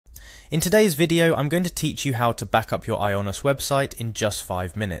In today's video, I'm going to teach you how to back up your Ionos website in just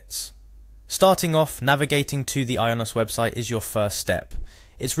 5 minutes. Starting off, navigating to the Ionos website is your first step.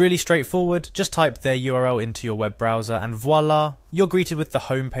 It's really straightforward, just type their URL into your web browser and voila, you're greeted with the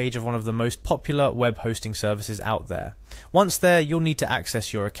homepage of one of the most popular web hosting services out there. Once there, you'll need to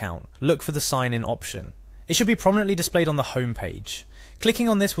access your account. Look for the sign in option. It should be prominently displayed on the homepage. Clicking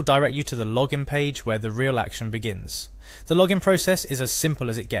on this will direct you to the login page where the real action begins. The login process is as simple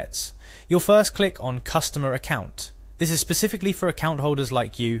as it gets. You'll first click on Customer Account. This is specifically for account holders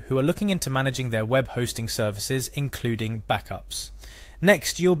like you who are looking into managing their web hosting services, including backups.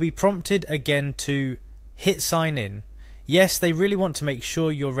 Next, you'll be prompted again to hit sign in. Yes, they really want to make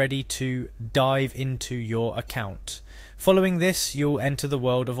sure you're ready to dive into your account. Following this, you'll enter the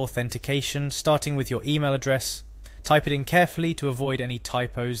world of authentication, starting with your email address. Type it in carefully to avoid any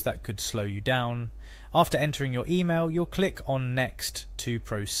typos that could slow you down. After entering your email, you'll click on Next to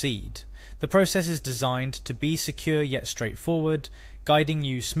proceed. The process is designed to be secure yet straightforward, guiding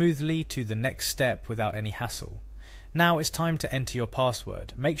you smoothly to the next step without any hassle. Now it's time to enter your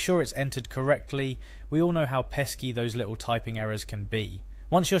password. Make sure it's entered correctly. We all know how pesky those little typing errors can be.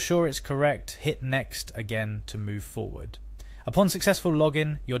 Once you're sure it's correct, hit Next again to move forward. Upon successful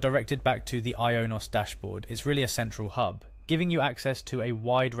login, you're directed back to the Ionos dashboard. It's really a central hub, giving you access to a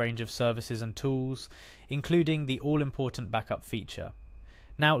wide range of services and tools, including the all-important backup feature.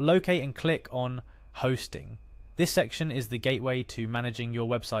 Now locate and click on Hosting. This section is the gateway to managing your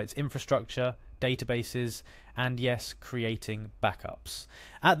website's infrastructure, databases, and yes, creating backups.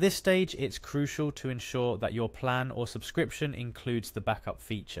 At this stage, it's crucial to ensure that your plan or subscription includes the backup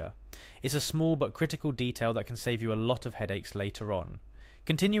feature. It's a small but critical detail that can save you a lot of headaches later on.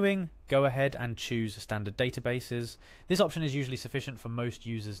 Continuing, go ahead and choose standard databases. This option is usually sufficient for most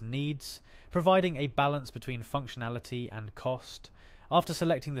users' needs, providing a balance between functionality and cost. After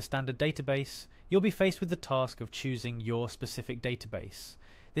selecting the standard database, you'll be faced with the task of choosing your specific database.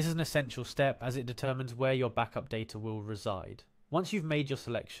 This is an essential step as it determines where your backup data will reside. Once you've made your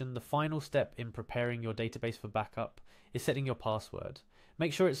selection, the final step in preparing your database for backup is setting your password.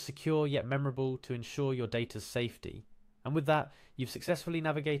 Make sure it's secure yet memorable to ensure your data's safety. And with that, you've successfully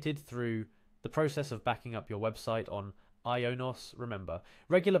navigated through the process of backing up your website on Ionos. Remember,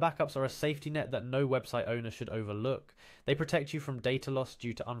 regular backups are a safety net that no website owner should overlook. They protect you from data loss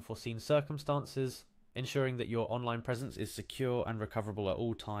due to unforeseen circumstances, ensuring that your online presence is secure and recoverable at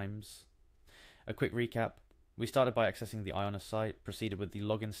all times. A quick recap. We started by accessing the Ionos site, proceeded with the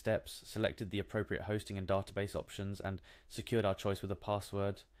login steps, selected the appropriate hosting and database options, and secured our choice with a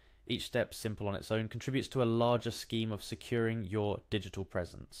password. Each step, simple on its own, contributes to a larger scheme of securing your digital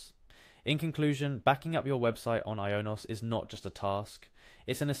presence. In conclusion, backing up your website on Ionos is not just a task,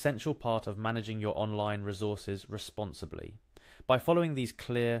 it's an essential part of managing your online resources responsibly. By following these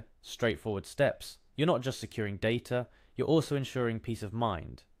clear, straightforward steps, you're not just securing data, you're also ensuring peace of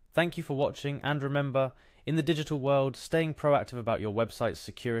mind. Thank you for watching, and remember, in the digital world, staying proactive about your website's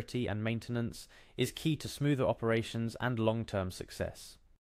security and maintenance is key to smoother operations and long-term success.